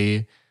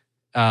a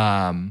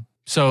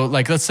so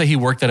like let's say he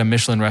worked at a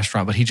Michelin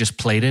restaurant, but he just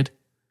plated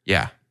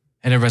Yeah.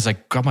 and everybody's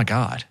like, oh my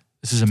God,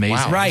 this is amazing.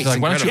 Wow. Right. He's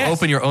like, why don't you Incredible.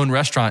 open your own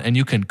restaurant and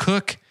you can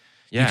cook,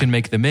 Yeah. you can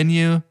make the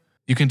menu,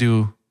 you can do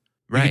you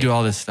Right. can do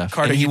all this stuff.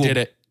 Carter, And he you will- did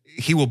it.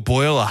 He will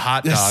boil a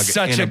hot dog.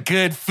 Such in a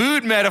good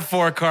food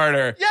metaphor,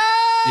 Carter. Yeah.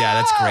 Yeah,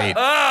 that's great.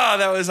 Oh,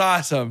 that was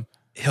awesome.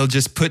 He'll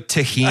just put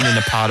tahini in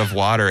a pot of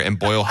water and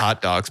boil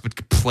hot dogs,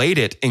 but plate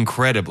it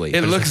incredibly.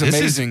 It But looks this is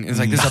amazing. It's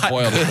like, this is a not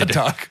boiled hot good.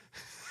 dog.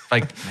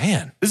 Like,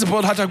 man, This is a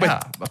boiled hot dog, yeah,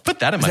 but I'll put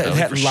that in my is belly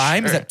that for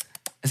lime? sure.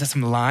 Is that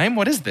some lime?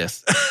 What is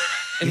this?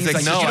 And He's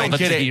like, no, you I don't love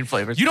get tahini it.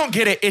 flavors. You don't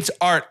get it. It's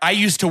art. I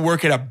used to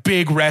work at a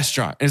big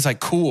restaurant. And it's like,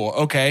 cool,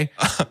 okay.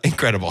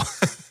 Incredible.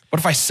 What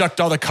if I sucked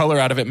all the color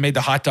out of it and made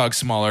the hot dog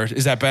smaller?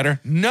 Is that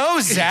better? No,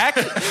 Zach.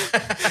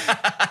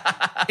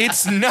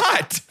 It's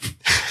not.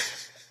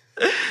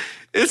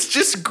 It's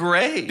just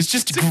gray. It's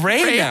just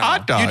gray now.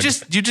 hot dog.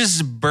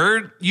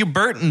 You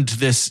burdened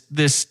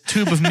this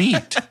tube of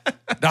meat.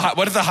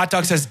 What if the hot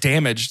dog says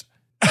damaged?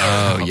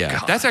 Oh,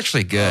 yeah. That's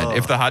actually good.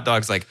 If the hot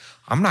dog's like,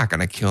 I'm not going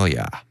to kill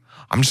ya.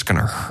 I'm just going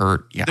to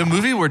hurt ya. The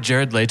movie where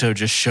Jared Leto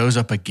just shows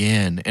up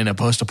again in a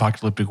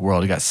post-apocalyptic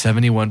world, he got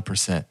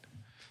 71%.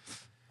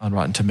 on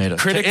Rotten Tomatoes.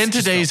 Critics to end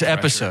just today's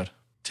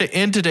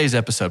don't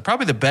episode,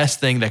 probably the best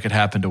thing that could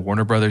happen to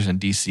Warner Brothers and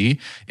DC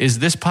is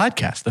this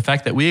podcast. The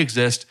fact that we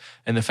exist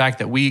and the fact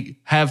that we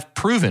have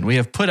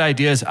put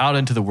ideas out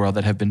into the world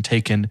that have been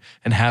taken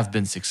and have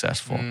been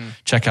successful.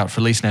 Check out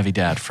Feliz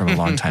Navidad from a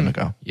long time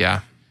ago.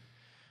 Yeah.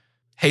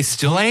 Hey,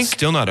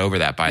 still not over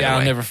that, by the way.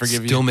 I'll never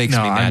forgive you. Still makes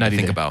me mad to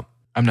think either. about.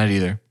 I'm not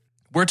either.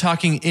 We're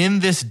talking in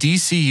this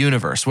DC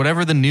universe,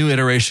 whatever the new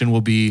iteration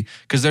will be,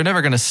 because they're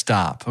never going to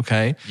stop,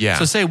 okay? Yeah.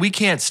 So say we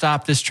can't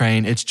stop this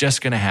train. It's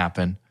just going to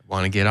happen.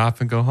 Want to get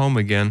off and go home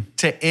again.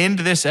 To end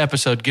this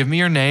episode, give me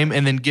your name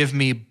and then give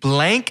me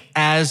blank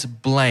as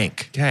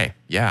blank. Okay,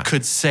 yeah.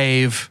 Could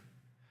save.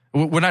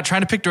 We're not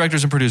trying to pick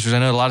directors and producers. I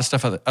know a lot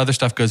of other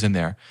stuff goes in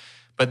there.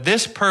 But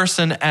this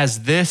person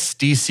as this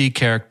DC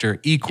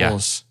character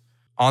equals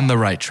on the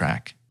right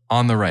track.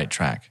 On the right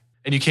track.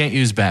 And you can't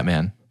use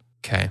Batman.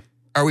 Okay.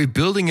 Are we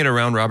building it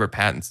around Robert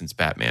Pattinson's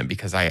Batman?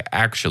 Because I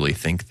actually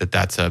think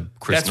that's a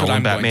Chris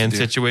Nolan Batman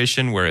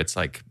situation where it's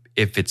like,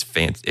 if it's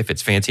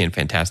fancy and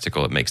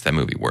fantastical, it makes that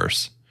movie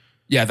worse.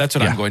 Yeah, that's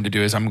what I'm going to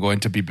do is I'm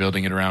going to be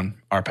building it around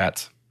our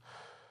Pats.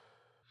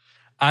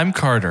 I'm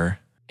Carter,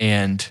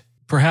 and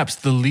perhaps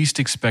the least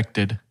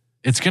expected,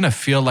 it's going to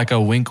feel like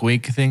a wink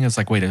thing. It's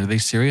like, wait, are they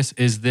serious?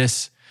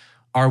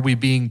 Are we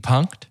being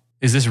punked?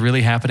 Is this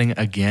really happening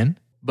again?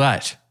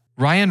 But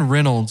Ryan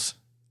Reynolds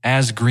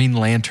as Green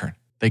Lantern,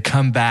 they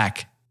come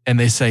back and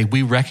they say,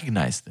 we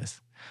recognize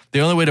this. The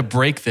only way to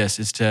break this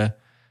is to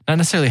not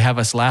necessarily have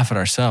us laugh at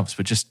ourselves,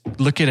 but just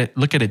look at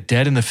it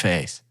dead in the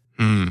face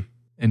and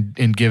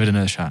give it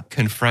another shot.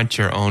 Confront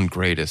your own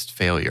greatest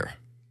failure.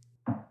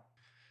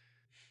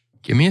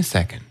 Give me a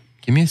second.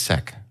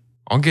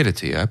 I'll get it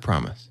to you, I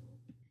promise.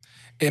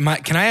 Can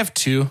I have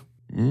two?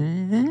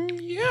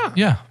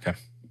 Yeah. Okay.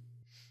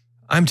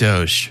 I'm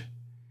Doge,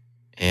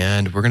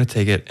 and we're going to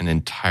take it an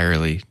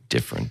entirely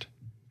different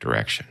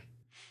direction.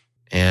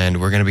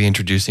 And we're going to be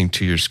introducing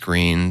to your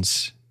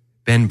screens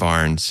Ben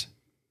Barnes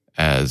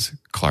as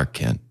Clark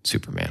Kent,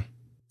 Superman.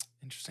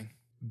 Interesting.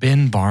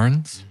 Ben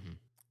Barnes?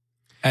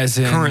 As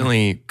in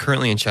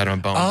Currently in Shadow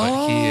and Bone,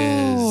 but he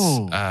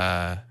is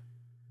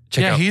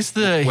check out he's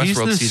the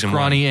season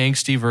scrawny, 1.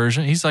 angsty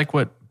version. He's like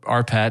what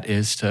Arpat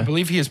is to. I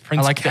believe he is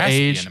Prince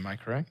Caspian, am I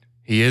correct?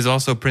 He is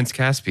also Prince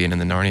Caspian in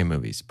the Narnia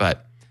movies,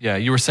 but yeah,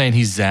 you were saying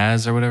he's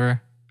Zaz or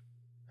whatever.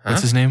 Huh?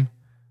 What's his name?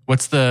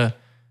 What's the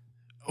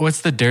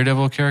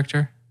Daredevil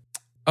character?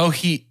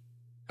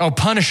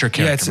 Punisher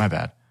character. My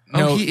bad.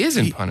 No, he is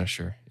in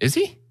Punisher. Is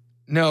he?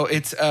 No,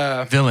 it's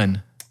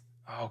villain.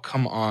 Oh,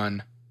 come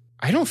on.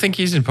 I don't think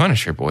he's in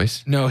Punisher,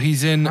 boys. No,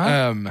 he's in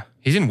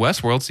He's in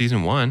Westworld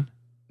season 1.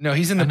 No,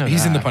 he's in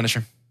the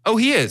Punisher. Oh,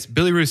 he is.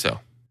 Billy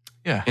Russo.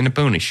 Yeah. In a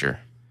Punisher.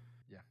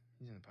 Yeah,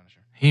 he's in the Punisher.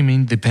 He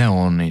mean the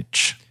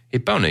Punisher. A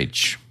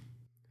Punisher.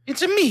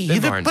 It's me,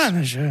 Ben the Barnes.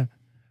 Punisher.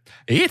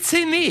 It's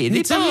me, the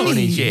Me,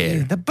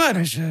 Punisher. the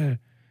Punisher.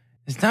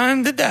 It's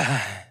time to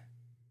die.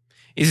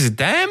 It's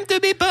time to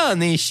be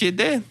punished.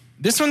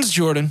 This one's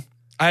Jordan.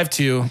 I have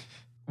two.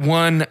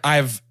 One,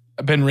 I've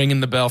been ringing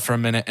the bell for a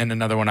minute, and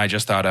another one I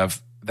just thought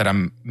of that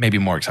I'm maybe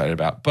more excited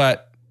about.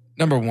 But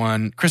number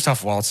one,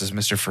 Christoph Waltz as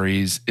Mr.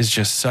 Freeze is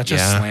just such a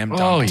slam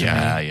dunk to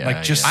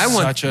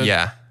me.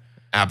 Yeah,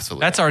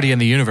 absolutely. That's already in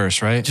the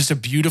universe, right? Just a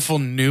beautiful,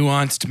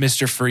 nuanced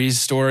Mr. Freeze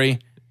story.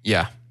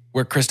 Yeah.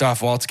 Where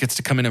Christoph Waltz gets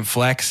to come in and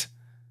flex.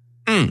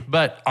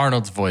 But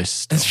Arnold's voice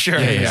still. Sure.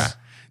 Yeah.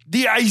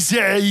 The Ice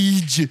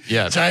Age.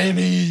 Yeah.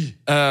 Tiny.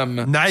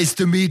 Nice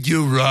to meet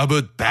you,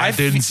 Robert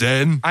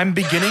Pattinson. I'm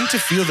beginning to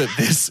feel that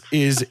this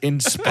is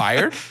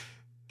inspired.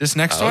 This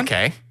next one.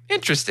 Okay.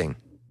 Interesting.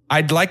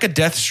 I'd like a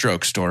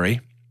Deathstroke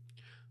story.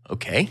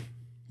 Okay.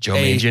 Joe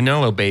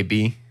Manganiello,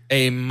 baby.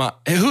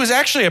 Who is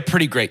actually a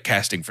pretty great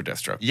casting for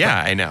Deathstroke. Yeah,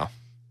 I know.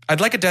 I'd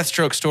like a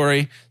Deathstroke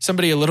story.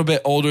 Somebody a little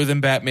bit older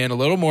than Batman, a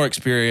little more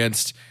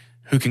experienced,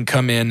 who can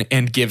come in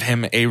and give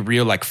him a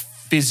real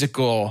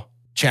physical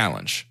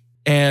challenge.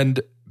 And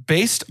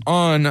based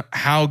on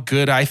how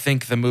good I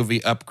think the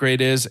movie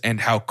Upgrade is and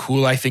how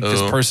cool I think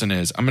this person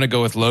is, I'm going to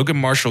go with Logan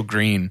Marshall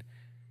Green.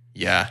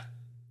 Yeah.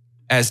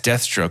 As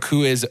Deathstroke,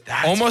 who is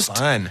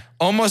fun.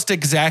 almost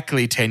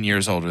exactly 10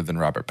 years older than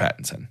Robert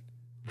Pattinson.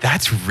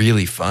 That's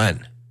really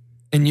fun.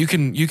 And you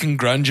can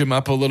grunge him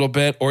up a little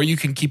bit, or you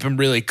can keep him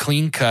really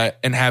clean cut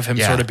and have him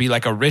sort of be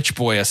like a rich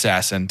boy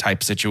assassin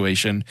type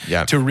situation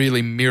to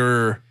really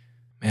mirror.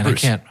 Man,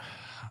 Bruce.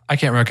 I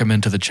can't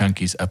recommend To the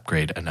Chunkies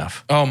Upgrade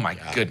enough. Oh my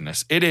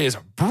goodness. It is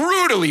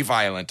brutally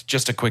violent.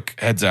 Just a quick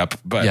heads up.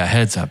 But yeah,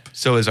 heads up.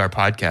 So is our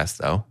podcast,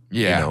 though.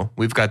 Yeah.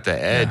 We've got the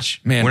edge.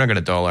 Yeah. Man. We're not going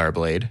to dull our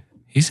blade.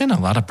 He's in a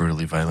lot of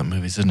brutally violent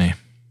movies, isn't he?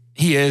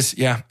 He is,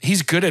 yeah.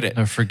 He's good at it.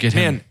 No, forget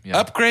him. Man, Yeah,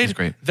 Upgrade, he's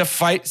great. the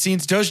fight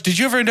scenes. Doge, did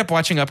you ever end up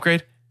watching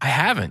Upgrade? I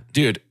haven't.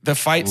 Dude, the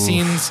fight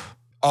scenes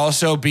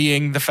also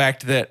being the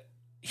fact that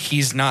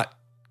he's not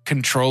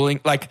controlling,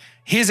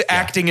 his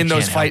acting in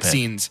those can't fight help it.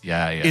 scenes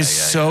Yeah, is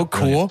so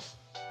cool.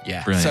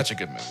 Yeah. Brilliant. Such a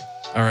good movie.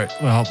 All right.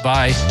 Well,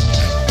 bye.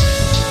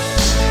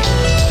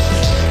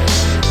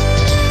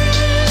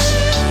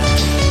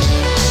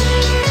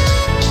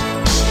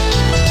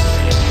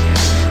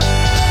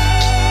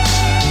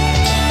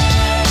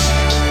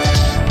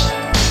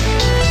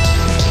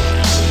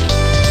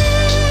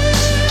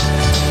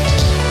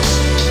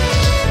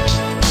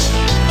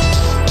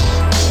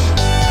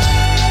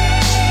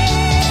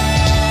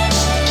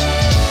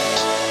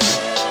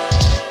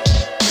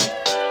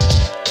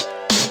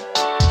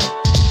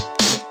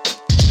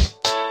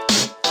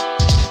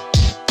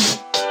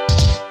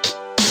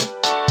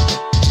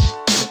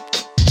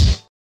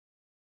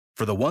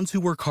 For the ones who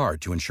work hard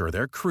to ensure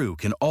their crew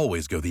can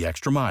always go the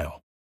extra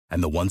mile,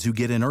 and the ones who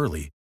get in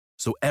early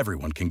so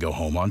everyone can go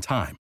home on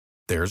time,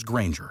 there's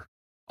Grainger,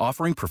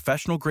 offering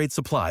professional-grade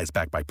supplies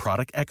backed by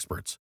product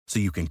experts so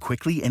you can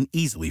quickly and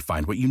easily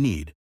find what you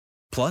need.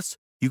 Plus,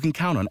 you can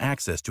count on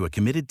access to a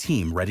committed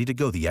team ready to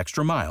go the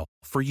extra mile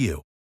for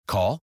you.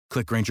 Call,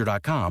 click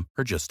Grainger.com,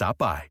 or just stop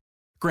by.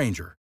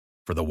 Grainger,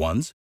 for the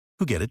ones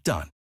who get it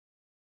done.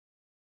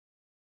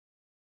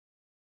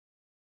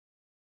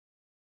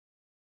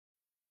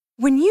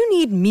 When you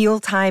need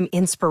mealtime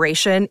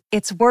inspiration,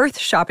 it's worth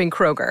shopping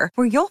Kroger,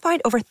 where you'll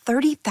find over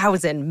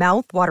 30,000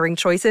 mouth-watering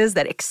choices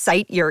that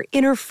excite your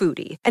inner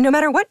foodie. And no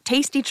matter what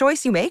tasty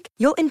choice you make,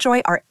 you'll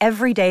enjoy our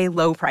everyday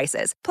low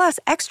prices, plus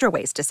extra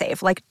ways to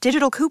save, like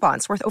digital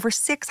coupons worth over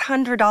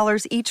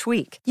 $600 each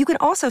week. You can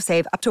also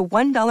save up to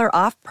 $1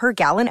 off per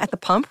gallon at the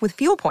pump with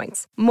fuel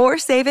points. More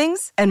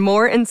savings and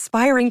more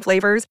inspiring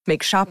flavors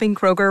make shopping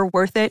Kroger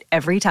worth it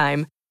every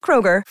time.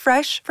 Kroger,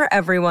 fresh for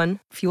everyone.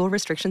 Fuel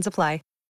restrictions apply.